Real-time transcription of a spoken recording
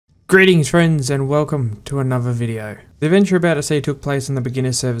Greetings friends and welcome to another video. The adventure you're about to see took place on the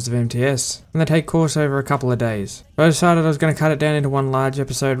beginner servers of MTS, and they take course over a couple of days. So I decided I was going to cut it down into one large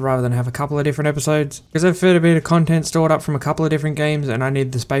episode rather than have a couple of different episodes, because I've a bit of content stored up from a couple of different games and I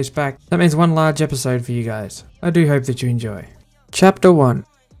need the space back. That means one large episode for you guys. I do hope that you enjoy. Chapter 1.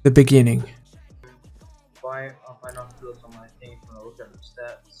 The Beginning. Why have I not feel on my thing when I look at the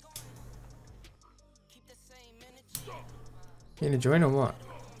stats? You gonna join or what?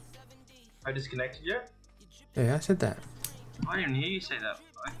 I disconnected you? Yeah, I said that. I didn't hear you say that.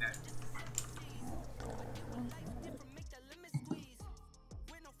 Okay.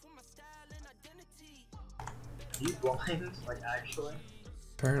 Are you blind? Like actually?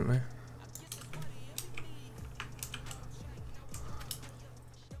 Apparently.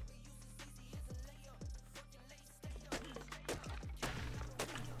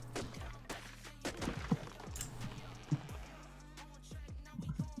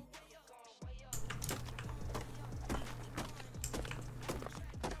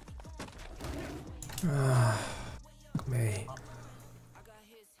 Me.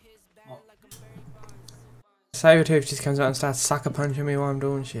 Sabertooth just comes out and starts sucker punching me while I'm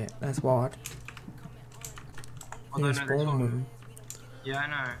doing shit. That's wild. Yeah, I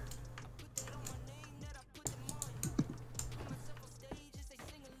know.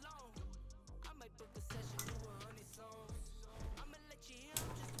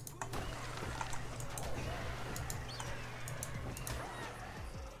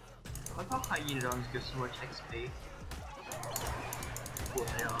 I thought hyena dogs give so much XP. What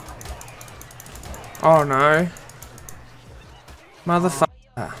they are. Oh no. Motherfucker.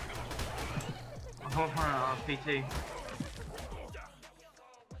 I'm coming for an PT.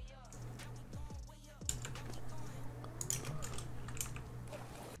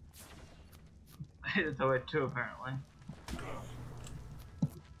 I hit it the way too apparently.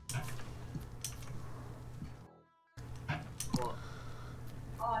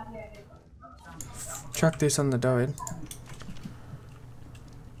 Chuck this on the doid.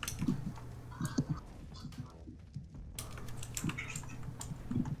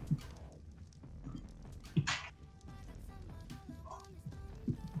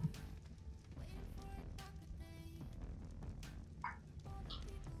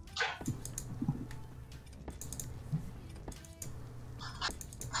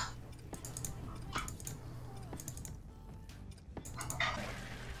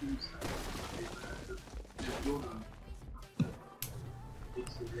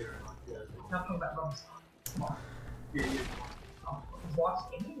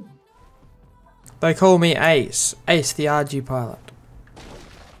 They call me Ace. Ace the RG pilot.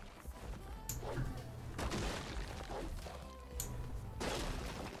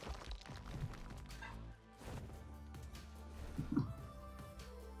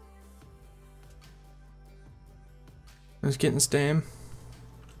 I was getting stam.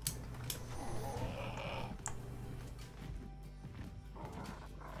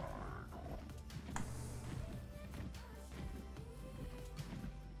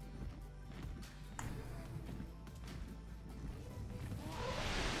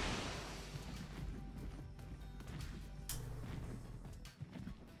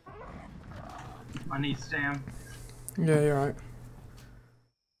 I need stam. Yeah, you're right.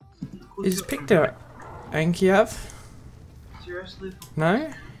 He's picked up Anki. Seriously? No?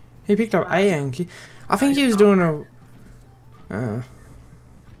 He picked up a Anki. I think he was doing a... You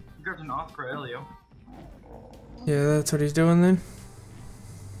grabbed an Oscar earlier. Yeah, that's what he's doing then.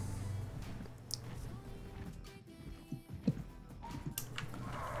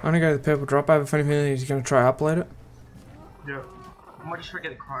 I'm gonna go to the purple drop. I have a funny feeling he's gonna try upload it. Yeah. I might just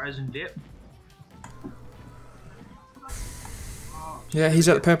forget the cryos and dip. Yeah, he's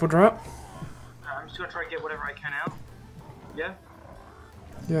at the purple drop. I'm just gonna try to get whatever I can out. Yeah?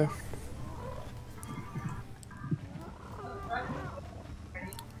 Yeah.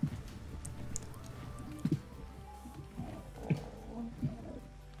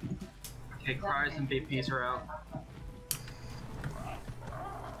 Okay, cryos and BPs are out.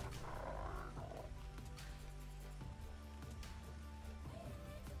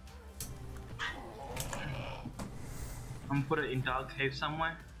 I'm gonna put it in dark cave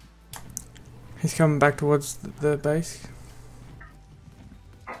somewhere. He's coming back towards the base.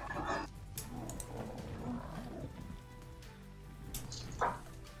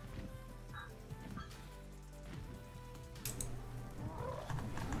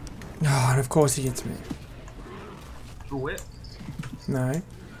 Oh, and of course he gets me. The whip? No.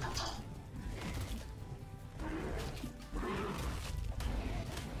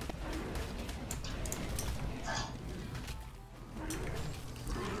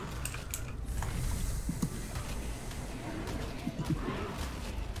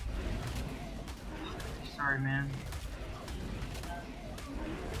 Sorry, man.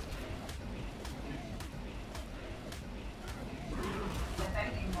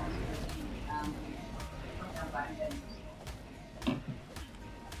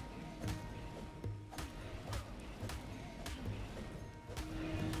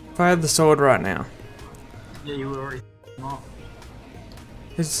 If I had the sword right now. Yeah, you were already off.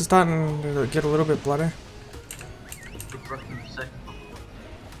 It's starting to get a little bit bloody.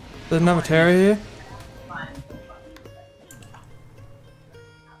 There's another terror here.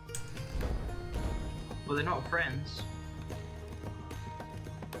 Well, they're not friends.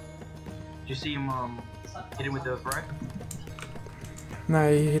 Did you see him hit him with the bribe? No,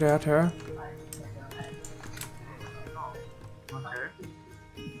 you hit our terror. Okay.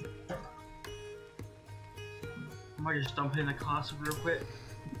 I might just dump in the castle real quick.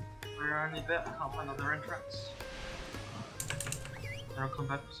 We're only bet I can't find another entrance. Then I'll come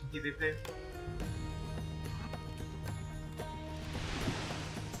back for some PvP.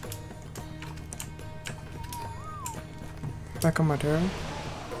 Back on my terror.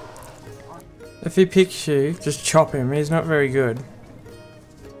 If he picks you, just chop him. He's not very good.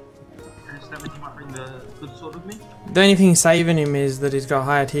 Does that mean you might bring the good sword with me? The only thing saving him is that he's got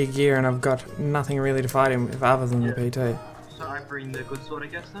higher tier gear and I've got nothing really to fight him with other than the PT. So I bring the good sword, I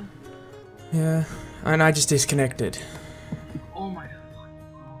guess, then? Yeah, and I just disconnected. Oh my god.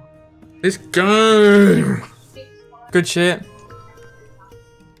 Let's go! Good shit.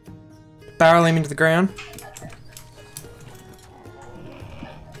 Barrel him into the ground.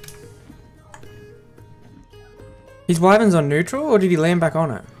 His wyvern's on neutral, or did he land back on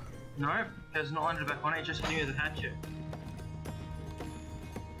it? No, there's not landed back on it, it just hit the hatchet.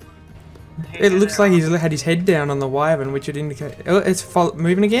 It looks like he's had his head down on the wyvern, which would indicate... Oh, it's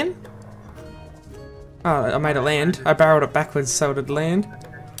moving again? Oh, I made it land. I barreled it backwards so it'd land.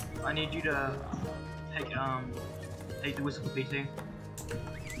 I need you to take the whistle for PT.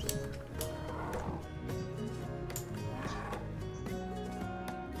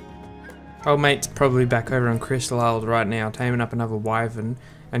 Old mate's probably back over on Crystal Isle right now, taming up another wyvern,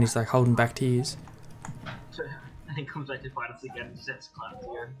 and he's like holding back tears. So, and he comes back to fight us again and sets claps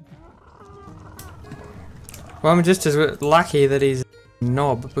again. Well, I'm just as lucky that he's a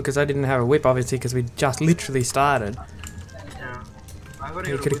knob, because I didn't have a whip, obviously, because we just literally started. Yeah. I gotta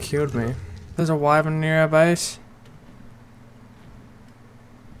He go could have killed me. There's a wyvern near our base.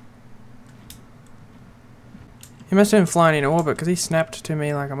 He must have been flying in orbit, because he snapped to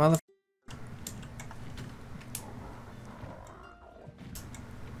me like a mother.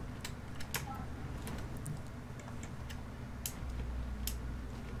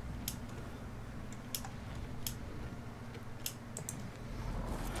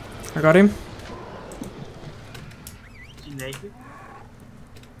 I got him. Is he naked?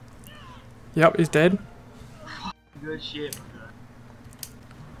 Yep, he's dead. Good shit.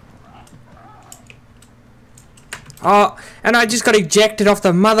 Oh, and I just got ejected off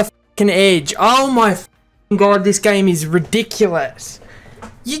the motherfucking edge. Oh my god, this game is ridiculous.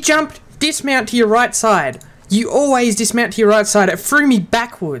 You jumped, dismount to your right side. You always dismount to your right side. It threw me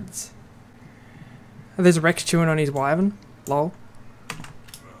backwards. Oh, there's a Rex chewing on his wyvern. Lol.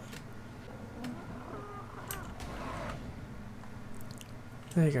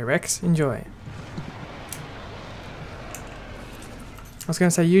 There you go, Rex. Enjoy. I was going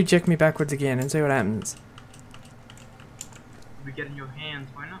to say, you eject me backwards again and see what happens. We get in your hands,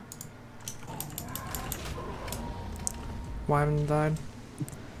 why not? Wyvern died.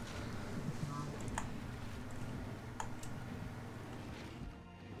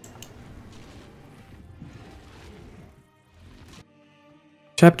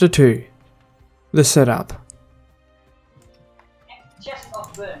 Chapter 2. The Setup. Chest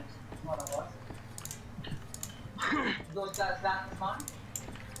of burns, what it was. Those guys down the mine?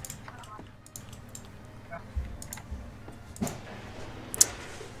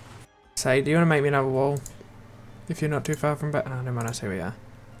 Say, do you want to make me another wall? If you're not too far from back. Oh, never mind, I see where we are.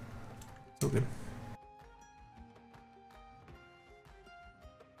 It's all good.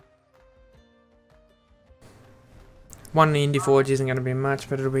 One Indie Forge isn't going to be much,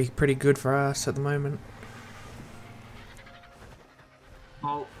 but it'll be pretty good for us at the moment.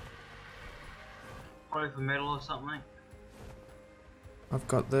 Oh. Probably for metal or something. I've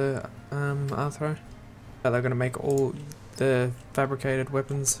got the Arthro. They're going to make all the fabricated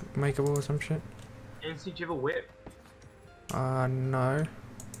weapons makeable or some shit. Did you have a whip? No.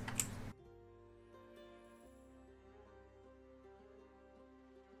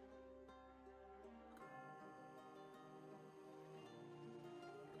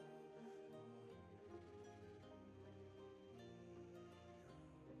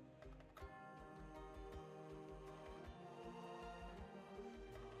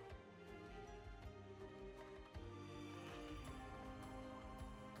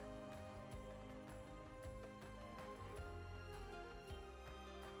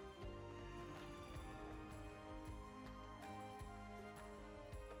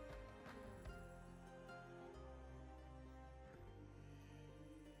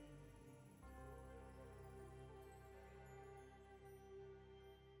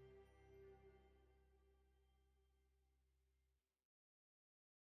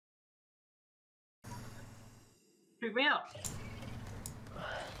 Pick me up.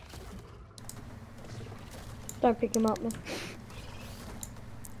 Don't pick him up, man.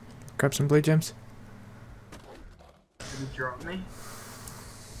 Grab some blue gems. Did you drop me?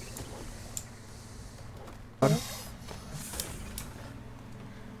 Pardon?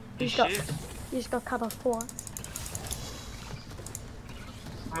 He's got cut off twice.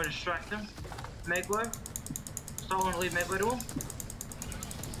 I'm gonna distract him. Meglo. Stop want to leave Meglo to him.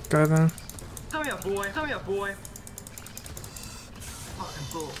 Go then. Come here, boy. Come here, boy. Fucking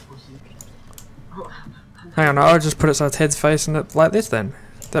bullet, pussy. Hang on, I'll just put it so its head's facing it like this then.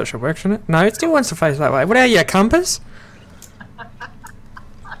 That should work, shouldn't it? No, it still wants to face that way. What are you, a compass?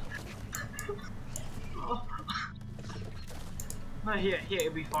 No, here,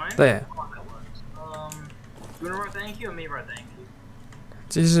 it'll be fine. There. Oh, that works. You wanna write thank you or me write thank you?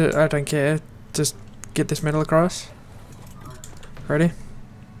 Jesus, I don't care. Just get this metal across. Ready?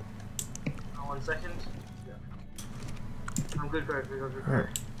 1 second. Yeah. I'm good, go. Alright.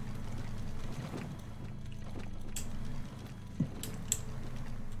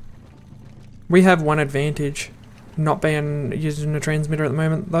 We have one advantage, not being using a transmitter at the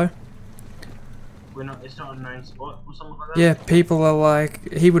moment though. It's not a known spot or something like that? Yeah, people are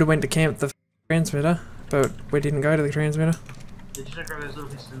like, he would have went to camp the transmitter, but we didn't go to the transmitter. Yeah, just grab those little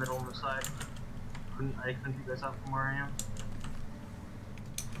pieces in the middle on the side. I couldn't pick those up from where I am.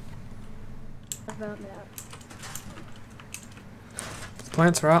 About that. The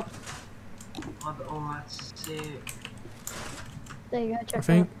plants are up, Oh, that's sick. There you go, check I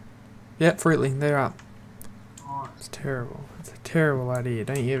think. that. Yep, Fruitly, they're up. Oh, It's terrible. It's a terrible idea.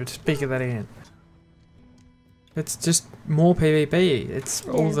 Don't you ever speak of that again. It's just more PvP. It's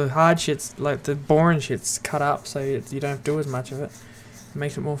all Yeah. the hard shits, like the boring shit's cut up so you don't have to do as much of it. It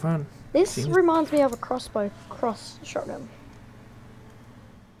makes it more fun. This Seems- reminds me of a cross shotgun.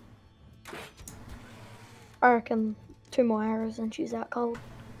 I reckon 2 more arrows and she's out cold.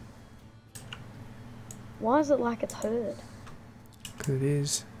 Why is it like it's hurt? 'Cause it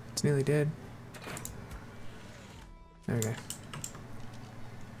is. It's nearly dead. There we go.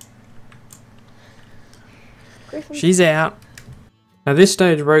 Griffin? She's out. Now this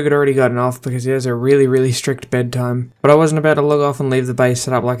stage Rogue had already gotten off because he has a really strict bedtime, but I wasn't about to log off and leave the base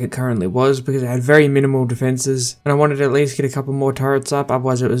set up like it currently was because it had very minimal defences and I wanted to at least get a couple more turrets up,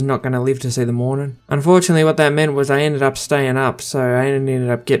 otherwise it was not going to live to see the morning. Unfortunately what that meant was I ended up staying up, so I ended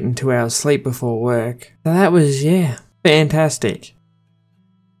up getting 2 hours sleep before work. So that was, yeah, fantastic.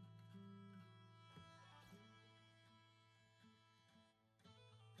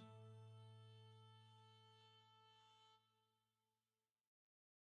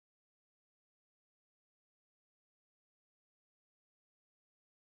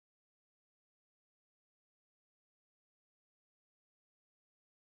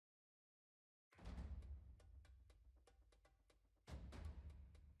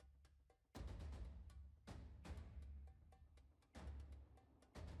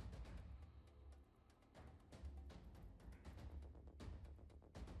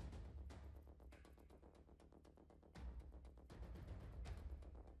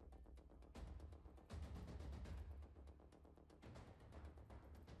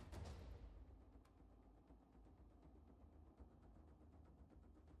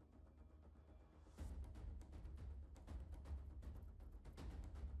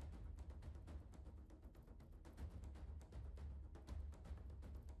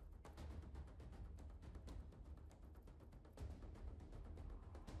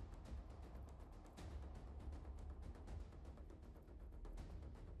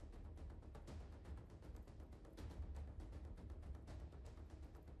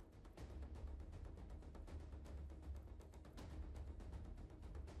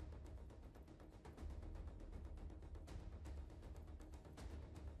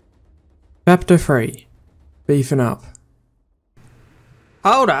 Chapter 3. Beefing up.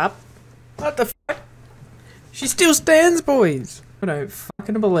 Hold up! What the fuck? She still stands, boys! I don't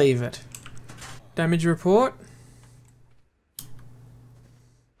fucking believe it. Damage report.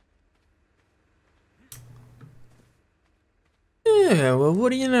 Yeah, well what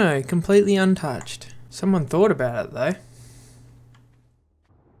do you know? Completely untouched. Someone thought about it though.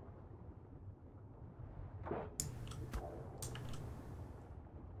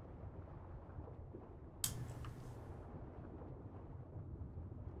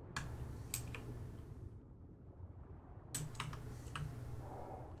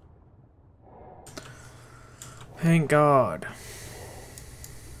 Thank God.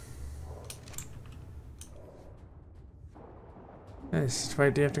 Yes,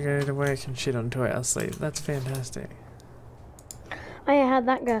 wait, do you have to go to work and shit on 2 hours sleep? That's fantastic. Oh yeah, how'd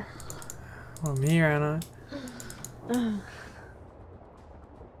that go? Well, I'm here, aren't I?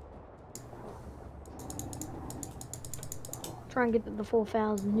 Try and get to the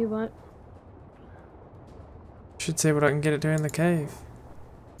 4,000, you won't. Should see what I can get it to in the cave.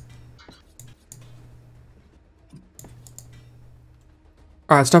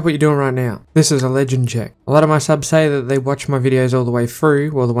 Alright, stop what you're doing right now. This is a legend check. A lot of my subs say that they watch my videos all the way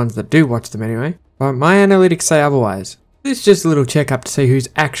through, well the ones that do watch them anyway, but my analytics say otherwise. This is just a little checkup to see who's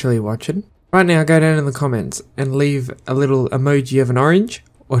actually watching. Right now go down in the comments and leave a little emoji of an orange,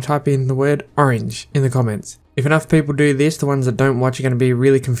 or type in the word orange in the comments. If enough people do this, the ones that don't watch are going to be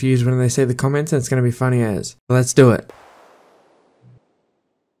really confused when they see the comments and it's going to be funny as. So let's do it.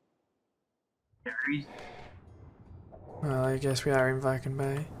 Well, I guess we are in Viking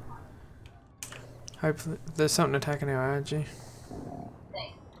Bay. Hopefully, there's something attacking our RG.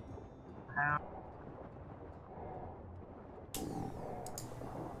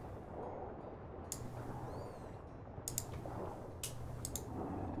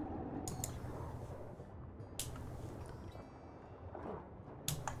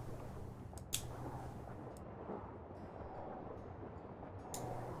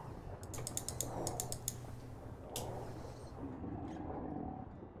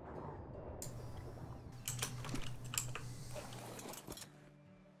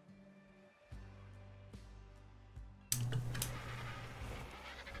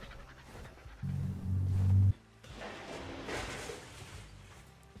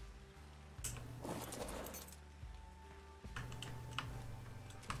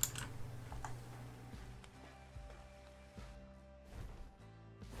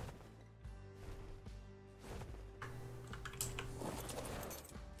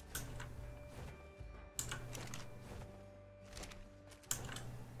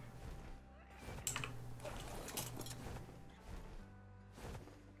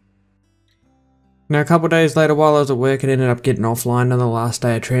 Now a couple days later while I was at work, it ended up getting offline on the last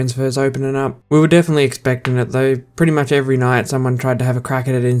day of transfers opening up. We were definitely expecting it though. Pretty much every night someone tried to have a crack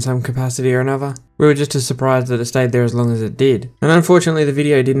at it in some capacity or another. We were just as surprised that it stayed there as long as it did. And unfortunately the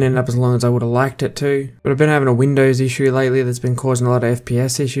video didn't end up as long as I would have liked it to. But I've been having a Windows issue lately that's been causing a lot of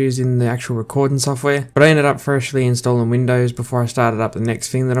FPS issues in the actual recording software. But I ended up freshly installing Windows before I started up the next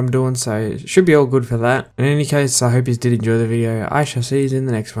thing that I'm doing, so it should be all good for that. In any case, I hope you did enjoy the video. I shall see you in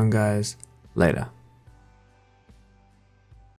the next one, guys. Later.